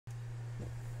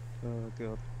Oh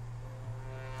god.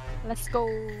 Let's go.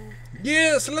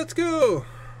 Yes, let's go!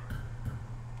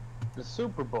 The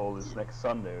Super Bowl is next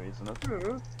Sunday, isn't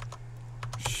it?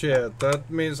 Shit, that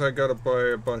means I gotta buy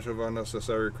a bunch of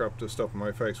unnecessary crap to stuff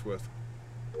my face with.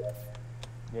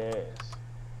 Yes.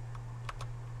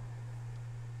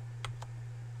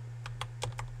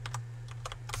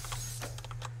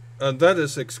 And that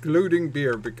is excluding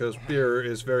beer, because beer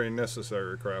is very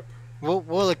necessary crap.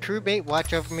 Will a crewmate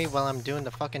watch over me while I'm doing the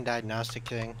fucking diagnostic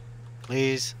thing?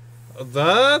 Please?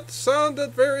 That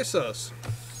sounded very sus.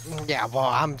 Yeah, well,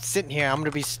 I'm sitting here. I'm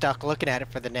gonna be stuck looking at it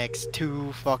for the next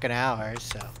 2 fucking hours,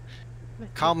 so...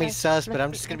 Call me sus, but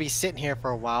I'm just gonna be sitting here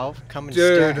for a while. Come and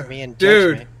stare at me and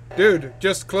judge me. Dude,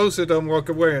 just close it and walk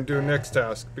away and do next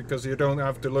task, because you don't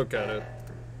have to look at it.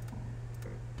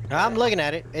 No, I'm looking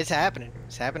at it. It's happening.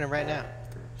 It's happening right now.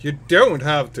 You don't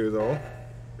have to, though.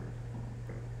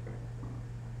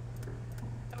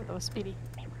 Oh, that was Speedy.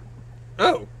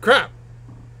 Oh, crap!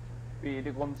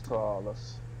 Speedy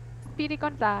Gonzales. Speedy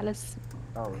Gonzales.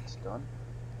 Oh, it's done.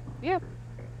 Yep.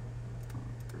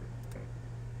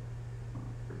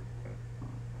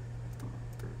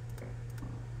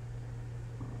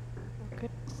 Oh,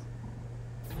 goodness.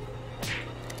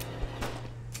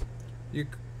 You...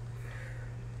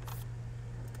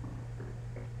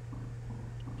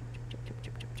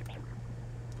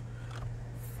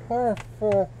 For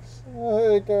fuck's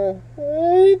sake, I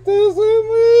hate this so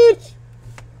much!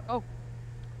 Oh.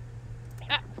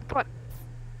 Ah, come on.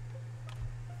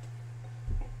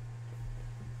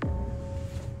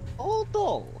 Oh,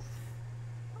 dolls.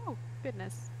 Oh,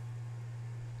 goodness.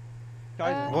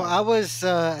 Guys, Well, I was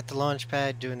at the launch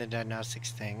pad doing the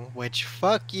diagnostics thing, which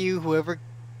fuck you, whoever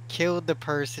killed the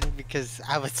person, because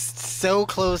I was so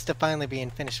close to finally being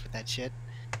finished with that shit.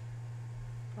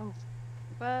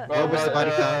 But, Well, was the body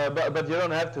count? but you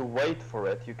don't have to wait for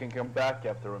it. You can come back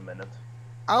after a minute.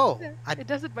 Oh, it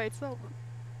does it by itself.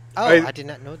 I did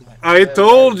not know that. I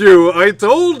told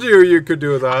you you could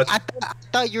do that. I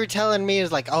thought you were telling me it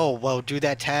was like, oh, well, do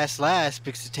that task last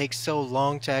because it takes so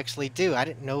long to actually do. I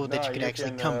didn't know that you could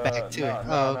actually come back to it.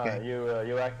 Oh, okay.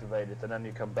 You activate it and then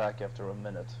you come back after a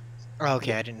minute. Oh,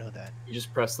 okay, I didn't know that. You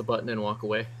just press the button and walk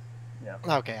away. Yeah.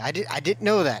 Okay, I didn't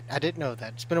know that. I didn't know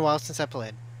that. It's been a while since I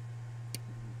played.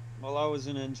 well, I was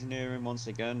in engineering once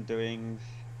again, doing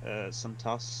some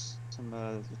tasks,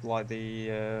 some like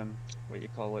the what you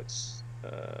call it.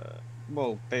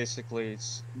 Well, basically,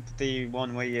 it's the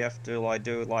one where you have to like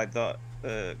do like that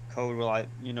code, like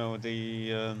you know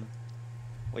the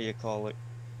what you call it.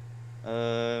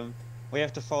 We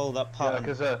have to follow that pattern.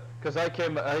 Yeah, because I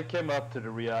came up to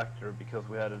the reactor because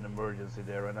we had an emergency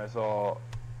there, and I saw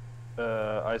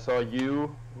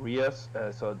you, Rias,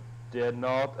 I saw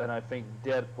Deadnought, and I think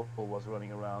Deadpool was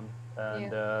running around,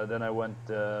 and then I went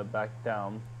back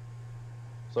down.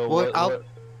 So Well,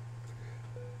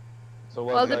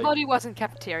 Well, the body was in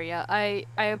cafeteria. I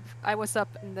was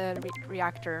up in the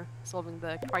reactor solving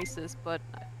the crisis, but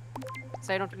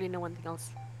so I don't really know anything else.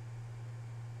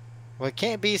 Well, it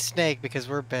can't be Snake because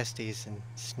we're besties, and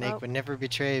Snake would never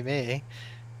betray me.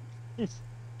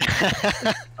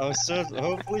 Oh, so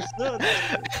hopefully so.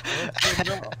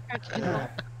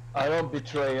 I don't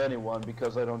betray anyone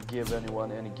because I don't give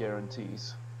anyone any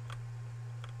guarantees.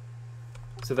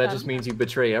 So that just means you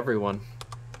betray everyone.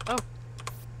 Oh.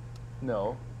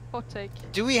 No. Hot take.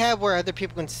 Do we have where other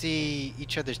people can see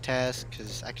each other's tasks?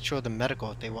 Because I can show them medical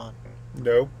if they want.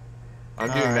 Nope. I'm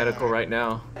doing medical right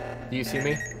now. Do you see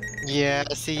me? Yeah,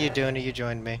 I see you doing it. You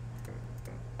joined me.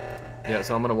 Yeah,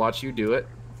 so I'm gonna watch you do it.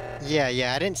 Yeah,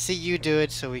 I didn't see you do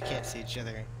it, so we can't see each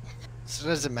other. So it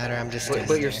doesn't matter. I'm just.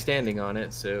 But you're standing on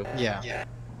it, so. Yeah.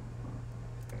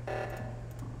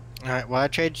 All right. Well, I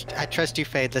trust you,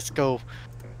 Fade. Let's go.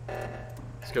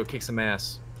 Let's go kick some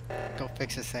ass. Go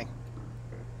fix this thing.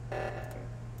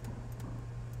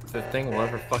 If the thing will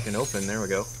ever fucking open, there we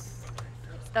go.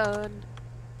 It's done.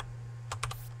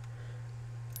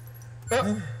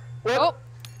 What?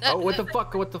 Oh, what the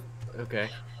fuck? What the? Okay.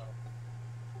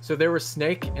 So there was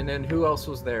Snake, and then who else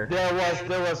was there? There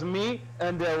was me,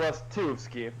 and there was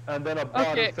Tuvsky, and then a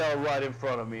body fell right in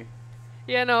front of me.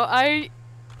 Yeah, no, I'm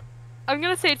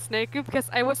gonna say it's Snake because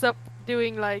I was up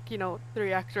doing like the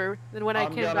reactor. Then when I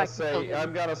came back,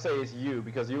 I'm gonna say it's you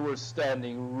because you were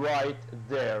standing right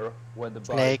there when the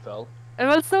body Snake. fell. And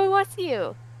well, so was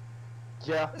you.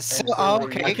 Yeah. So, were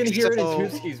okay. you. I can hear it in So-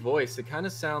 Tuvsky's voice. It kind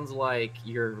of sounds like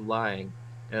you're lying,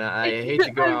 and I hate to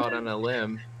go out on a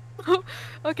limb.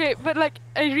 Okay, but like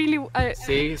I really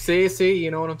See,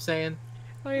 you know what I'm saying?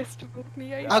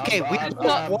 Okay, we I'm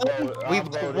vote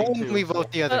voting we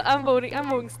vote the other. I'm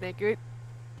voting Snake. Right?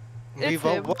 We It's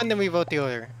vote him. one, then we vote the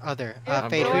other. Yeah,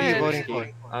 Fate, who are you Brian. voting for?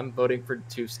 I'm voting for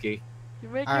Tewski. You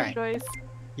make Alright. your choice.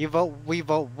 We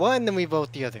vote one, then we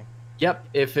vote the other. Yep.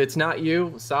 If it's not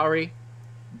you, sorry,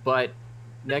 but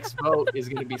next vote is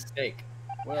gonna be Snake.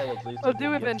 Well, at least I'll I do did get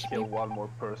to eventually. kill one more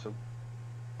person.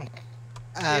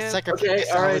 Yeah. Sacrifice Okay,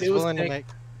 I alright, was it was willing to Snake.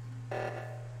 make.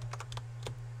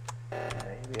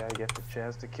 Maybe I get the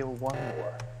chance to kill one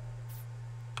more.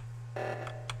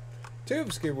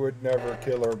 Tubesky would never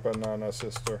kill her banana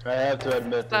sister. I have to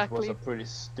admit, this was a Exactly. pretty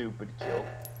stupid kill.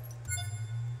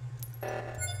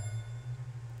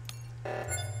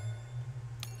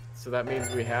 So that means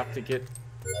we have to get,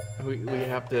 we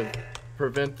have to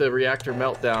prevent the reactor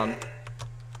meltdown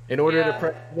in order to Yeah.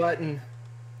 press the button.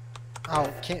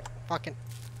 Oh, can't fucking.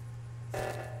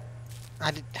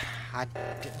 I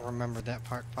didn't remember that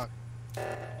part. Fuck.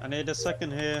 I need a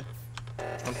second here.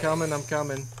 I'm coming. I'm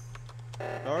coming.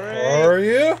 Alright. Are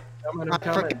you? I'm I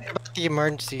coming. forgot about the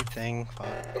emergency thing. Fuck.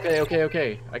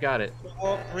 Okay. I got it.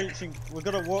 We're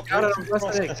gonna walk Got it. reaching I'm across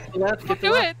pressing this. it. Left, get the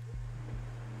Do left. it!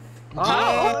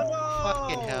 Oh,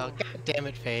 Fucking hell. God damn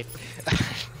it, Fate.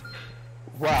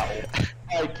 Wow.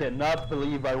 I cannot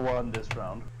believe I won this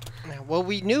round. Well,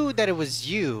 we knew that it was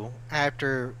you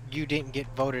after you didn't get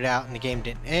voted out and the game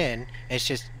didn't end. It's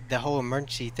just the whole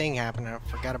emergency thing happened. And I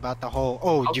forgot about the whole,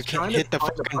 oh, was you can't trying to hit the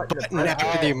find the fucking button to button press.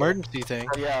 after the emergency thing.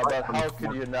 Yeah, but how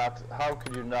could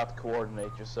you not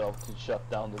coordinate yourself to shut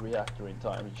down the reactor in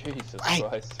time? Jesus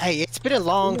Christ. Hey, it's been a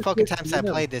long Yeah, fucking just time since I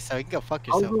Liam. played this, so you can go fuck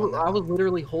I yourself on was, that. I was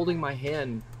literally holding my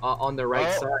hand on the right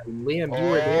Oh. side. And Liam, you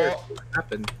were there. Oh. What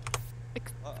happened?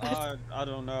 I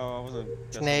don't know. I wasn't.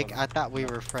 guess I Snake, wasn't- I thought we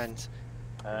were friends.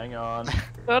 Hang on.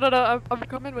 No, I'm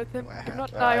coming with him. Do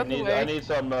not die I on the need way.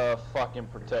 some fucking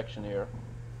protection here.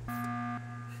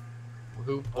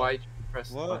 Who? Why did you press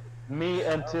the What? button? Me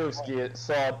and Tewski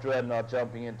saw Dreadnought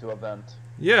jumping into a vent.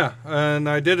 Yeah, and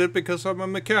I did it because I'm a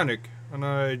mechanic, and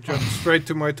I jumped straight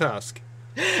to my task.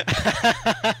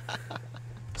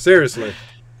 Seriously.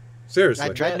 Seriously.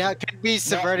 That Dreadnought could be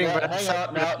subverting, but I'm hang sorry.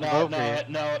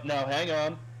 on, hang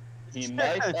on. He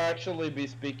might actually be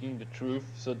speaking the truth.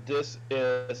 So this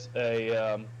is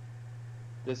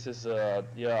this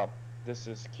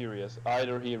is curious.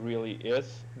 Either he really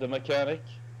is the mechanic,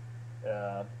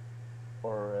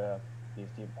 or he's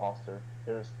the imposter.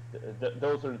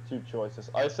 Those are the two choices.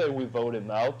 I say we vote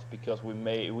him out because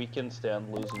we can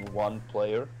stand losing one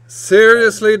player.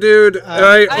 Seriously, dude,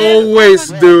 I always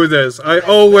do this. I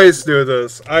always do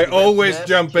this. I always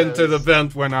jump into the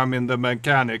vent when I'm in the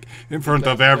mechanic in front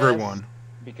of everyone.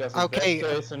 Because in Okay.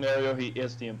 best case scenario, he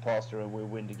is the imposter and we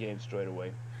win the game straight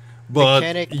away. But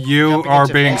Mechanic you jumping are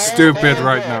into being vent. stupid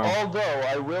right now. Although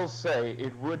I will say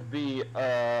it would be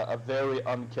a very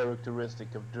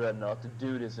uncharacteristic of Dreadnought to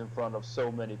do this in front of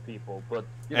so many people. But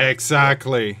you know,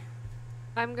 Exactly.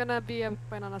 I'm gonna be a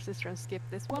banana sister and skip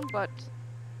this one, but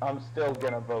I'm still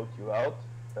gonna vote you out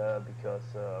because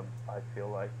I feel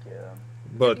like.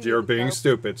 But you're being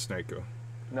stupid, Snakeo.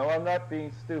 No, I'm not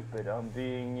being stupid. I'm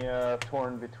being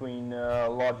torn between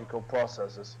logical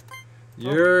processes.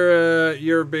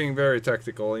 You're being very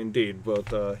tactical indeed,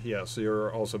 but yes,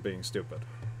 you're also being stupid.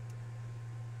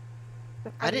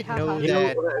 I didn't know You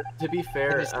that. know, to be fair,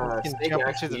 Dennis can Snake jump into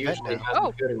actually the vent usually now. has Oh.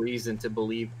 a good reason to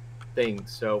believe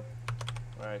things, so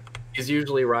Right. he's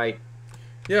usually right.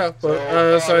 Yeah,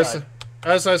 but So,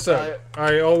 as I said,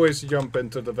 I always jump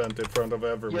into the vent in front of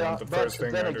everyone. Yeah, The but first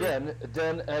thing then I do.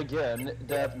 again,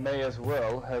 that may as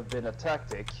well have been a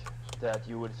tactic that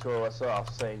you would throw us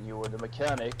off, saying you were the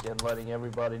mechanic and letting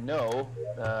everybody know,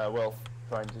 well,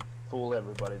 trying to fool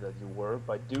everybody that you were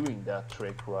by doing that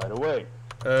trick right away.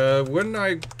 Wouldn't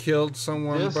I killed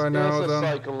someone by now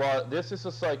then? This is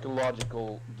a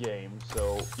psychological game,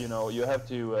 so you know you have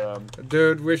to.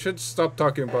 Dude, we should stop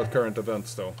talking about current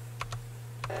events though.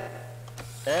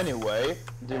 Anyway,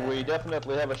 do we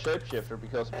definitely have a shapeshifter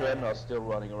because Dreadnought's still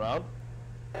running around?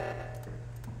 oh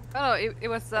no, it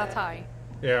was a tie.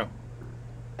 Yeah.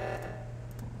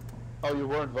 Oh, you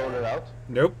weren't voted out?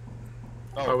 Nope.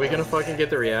 Oh, Are we gonna fucking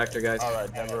get the reactor, guys? All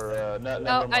right, never No,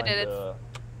 mind. I did it.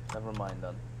 Never mind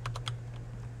then.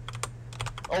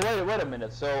 Oh wait a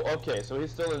minute. So okay, so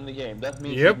he's still in the game. That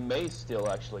means Yep. he may still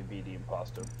actually be the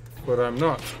imposter. But I'm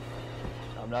not.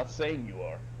 I'm not saying you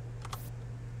are.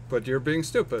 But you're being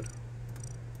stupid.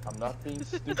 I'm not being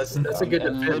stupid. That's a good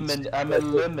defense. I'm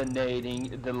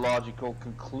eliminating the logical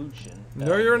conclusion.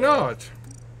 No, And, you're not.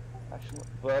 Actually,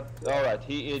 but all right,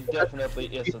 he definitely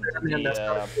isn't. Man, that's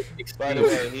not a The, big by the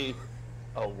excuse. way, he.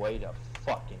 Oh wait a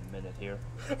fucking minute here.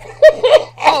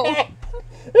 Oh,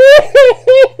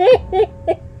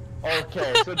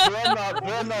 Okay, so Dreadnought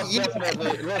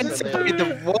definitely. Listen, The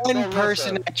one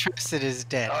person listen. I trusted is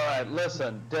dead. Alright,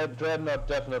 listen. Dreadnought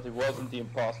definitely wasn't the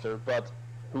imposter, but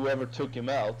whoever took him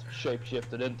out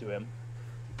shapeshifted into him.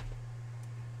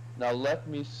 Now let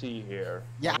me see here.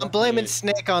 Yeah, I'm blaming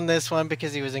Snake on this one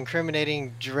because he was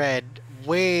incriminating Dread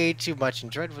way too much,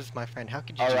 and Dread was my friend. How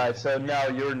could you do Alright, that? so now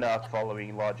you're not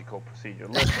following logical procedure.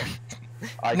 Listen.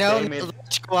 No,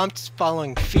 I'm just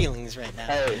following feelings right now.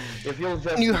 Hey, if you'll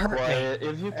just You be hurt me. quiet,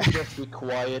 if you could just be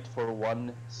quiet for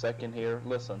 1 second here.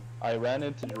 Listen, I ran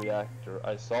into the reactor,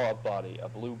 I saw a body, a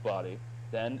blue body,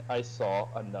 then I saw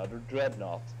another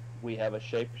dreadnought. We have a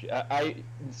shape.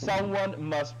 Someone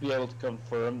must be able to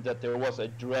confirm that there was a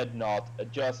dreadnought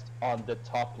just on the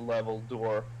top level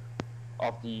door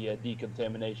of the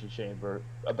decontamination chamber,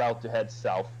 about to head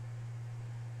south.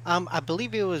 I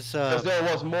believe it was. Because there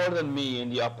was more than me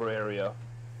in the upper area.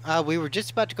 We were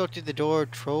just about to go through the door.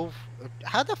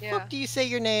 How the Yeah. fuck do you say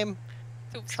your name?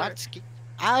 Trotsky.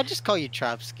 I'll just call you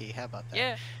Trotsky. How about that?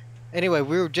 Yeah. Anyway,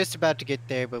 we were just about to get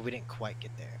there, but we didn't quite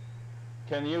get there.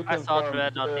 Can you I confirm? saw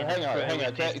Dreadnought in hang on.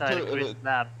 inside Chris'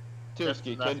 lab.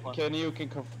 Tuski,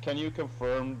 can you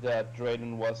confirm that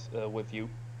Drayden was with you?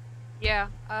 Yeah.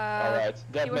 All right,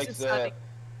 that he was makes inside.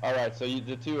 all right. So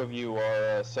the two of you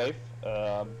are safe.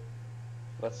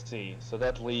 Let's see. So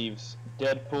that leaves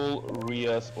Deadpool,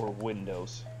 Rias, or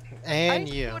Windows. And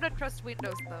I you. wouldn't trust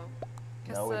Windows though.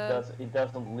 No, it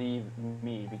doesn't leave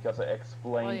me because I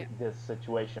explained this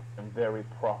situation very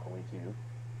properly to you.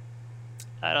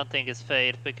 I don't think it's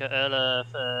Fade because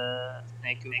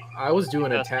Snake. I was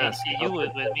doing a because task. You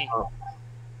were with me.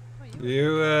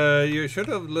 You should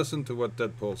have listened to what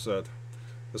Deadpool said.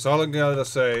 That's all I'm gonna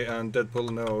say, and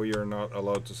Deadpool, no, you're not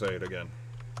allowed to say it again.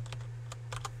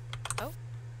 Oh.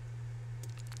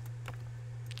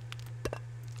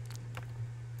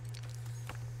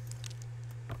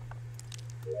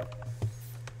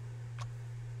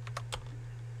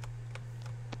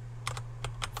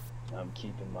 I'm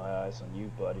keeping my eyes on you,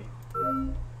 buddy.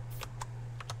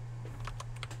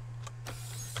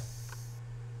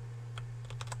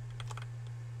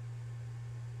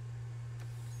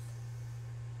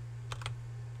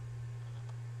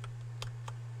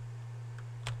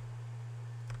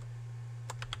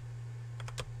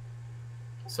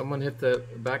 Someone hit the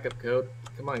backup code.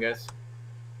 Come on, guys.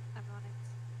 I'm on it.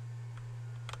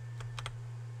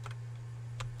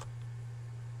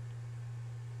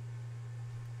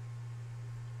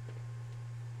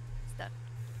 It's done.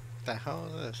 What the hell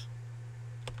is this?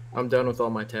 I'm done with all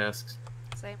my tasks.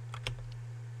 Same.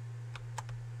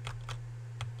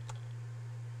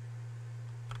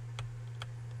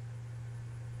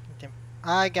 Damn.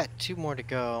 I got 2 more to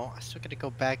go. I still gotta go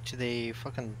back to the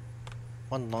fucking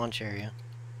one launch area.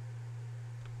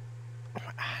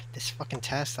 This fucking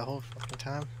task the whole fucking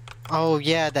time. Oh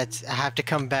yeah, that's. I have to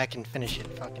come back and finish it.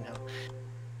 Fucking hell.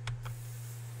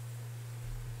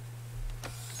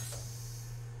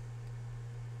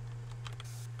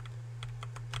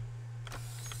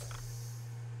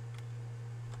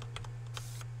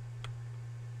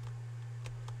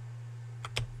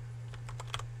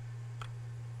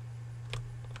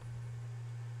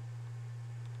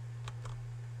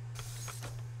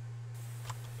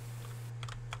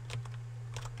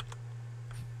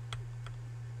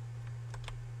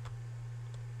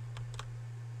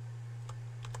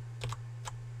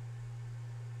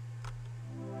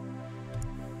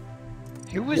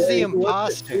 Who was the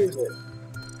imposter?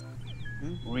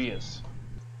 Rias.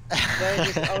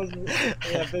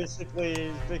 Yeah,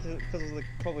 basically because of the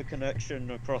probably connection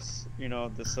across,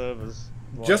 the servers.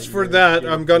 Just for that,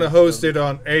 I'm gonna host it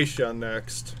on Asia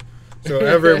next, so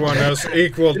everyone has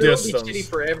equal It'll be distance. shitty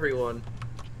for everyone.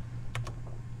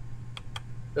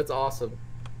 That's awesome.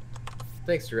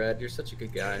 Thanks, Red. You're such a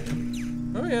good guy.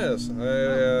 Oh yes,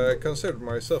 I consider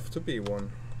myself to be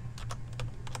one.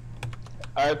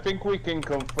 I think we can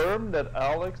confirm that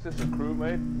Alex is a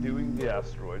crewmate doing the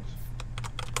asteroids.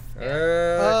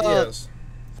 Yes.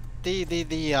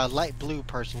 The light blue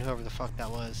person, whoever the fuck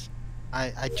that was.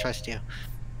 I trust you.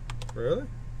 Really?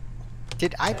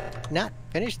 Did I not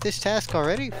finish this task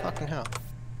already? Fucking hell.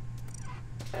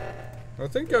 I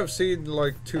think I've seen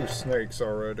like 2 snakes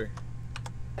already.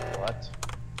 What?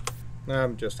 Nah,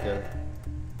 I'm just kidding.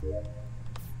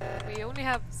 We only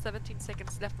have 17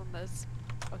 seconds left on this.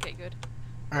 Okay, good.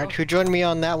 Alright, who joined me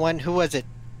on that one? Who was it?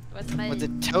 It was me. Was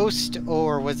it Toast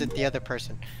or was it the other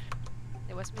person?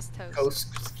 It was Miss Toast.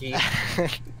 Toast ski.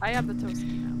 I am the Toast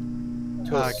now.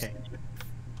 Toast. Okay.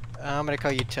 I'm gonna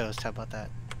call you Toast. How about that?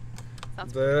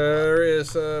 Sounds There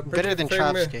is a pretty Better than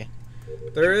famous. Trotsky.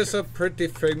 There is a pretty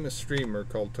famous streamer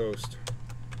called Toast.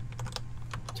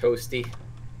 Toasty.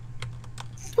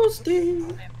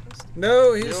 Toasty!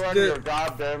 No, You and your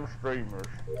goddamn streamers.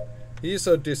 he's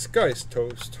a disguised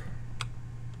toast.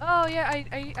 Oh yeah,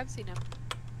 I've seen him.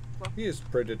 He is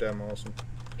pretty damn awesome.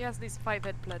 He has these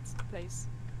 5-head plays.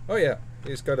 Oh yeah,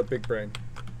 he's got a big brain.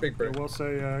 Big brain. There was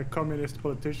a communist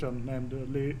politician named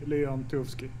Leon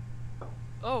Tuvsky.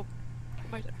 Oh,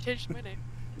 I might have changed my name.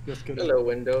 Just kidding. Hello,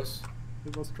 Windows.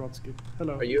 It was Trotsky.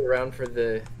 Hello. Are you around for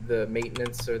the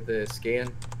maintenance or the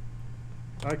scan?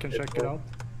 I can check it out.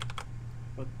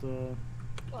 But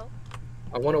Well,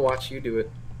 I want to watch you do it.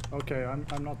 okay, I'm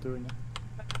not doing it.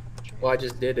 Well, I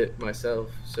just did it myself,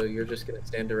 so you're just gonna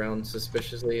stand around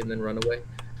suspiciously and then run away.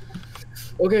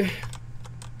 Okay.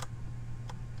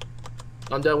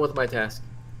 I'm done with my task.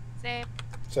 same.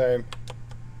 Same.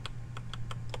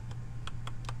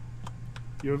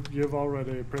 You've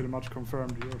already pretty much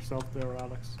confirmed yourself there,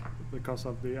 Alex, because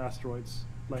of the asteroids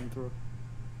playing through.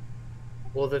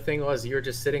 Well, the thing was, you were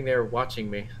just sitting there watching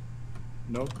me.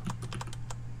 Nope.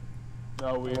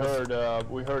 No, we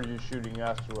heard you shooting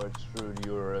asteroids through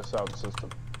your sound system.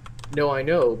 No, I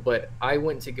know, but I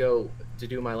went to go to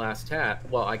do my last task.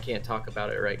 Well, I can't talk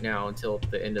about it right now until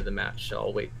the end of the match, so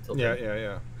I'll wait until then.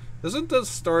 Yeah. Isn't the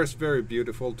stars very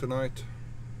beautiful tonight?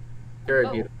 Very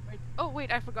Oh, beautiful. wait. Oh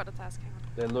wait, I forgot the task. Hang on.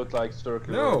 They look like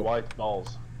circular No. white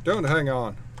balls. Don't hang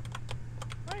on.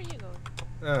 Where are you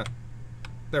going?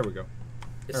 There we go.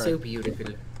 It's All so right.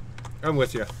 beautiful. I'm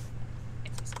with you.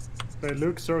 They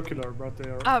look circular, but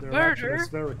they're actually murder?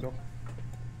 spherical.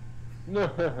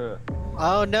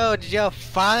 Oh no, did y'all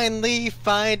finally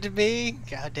find me?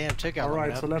 Goddamn, took out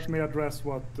Alright, so let me address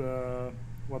what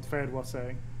Fade was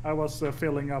saying. I was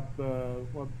filling up,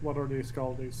 what are these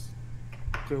called, these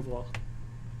tubes?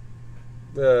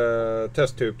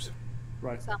 Test tubes.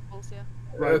 Right. Samples, yeah.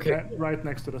 Right, Okay. right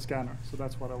next to the scanner, so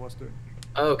that's what I was doing.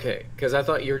 Okay, because I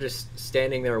thought you were just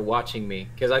standing there watching me.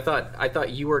 Because I thought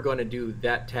you were going to do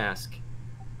that task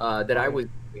that I was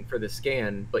doing for the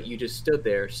scan, but you just stood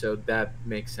there, so that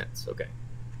makes sense. Okay,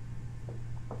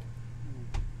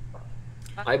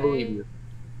 I believe you.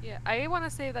 Yeah, I want to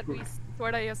say that we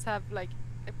sort of just have like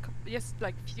just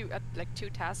like few like 3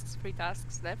 tasks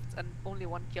left and only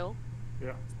 1 kill.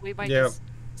 Yeah. We might Yeah. just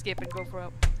skip and go for a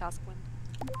task win.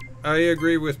 I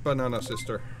agree with Banana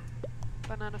Sister.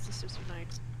 Banana Sisters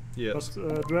Unite. Yes.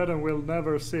 But Dredden will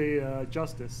never see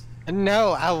justice.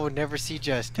 No, I will never see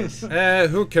justice.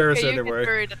 Who cares Okay, you get anyway?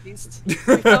 buried at least. We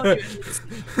found you at least.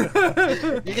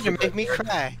 You're gonna make me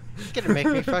cry. You're gonna make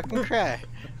me fucking cry.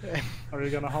 Are you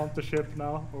gonna haunt the ship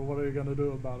now, or what are you gonna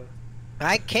do about it?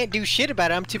 I can't do shit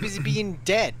about it. I'm too busy being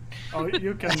dead. Oh,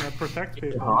 you can protect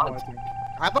people now, I think.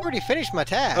 I've already finished my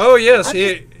task. Oh yes, I'm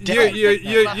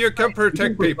you can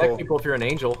protect people. People if you're an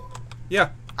angel. Yeah.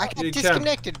 I got you can.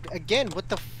 disconnected again. What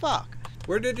the fuck?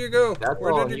 Where did you go? That's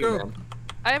Where all did you you, go? man.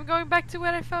 I am going back to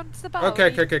where I found Sabali.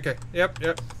 Okay. Yep.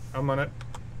 I'm on it.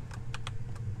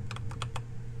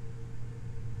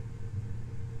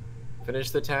 Finish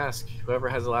the task. Whoever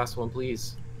has the last one,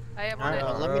 please. I am on Alright, it.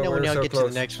 well, let me know when we're y'all so get to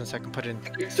close. the next one so I can put it in.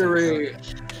 Victory!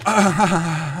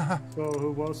 So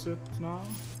who was it now?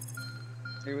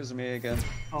 It was me again.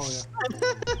 Oh yeah.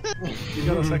 You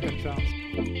got a second chance.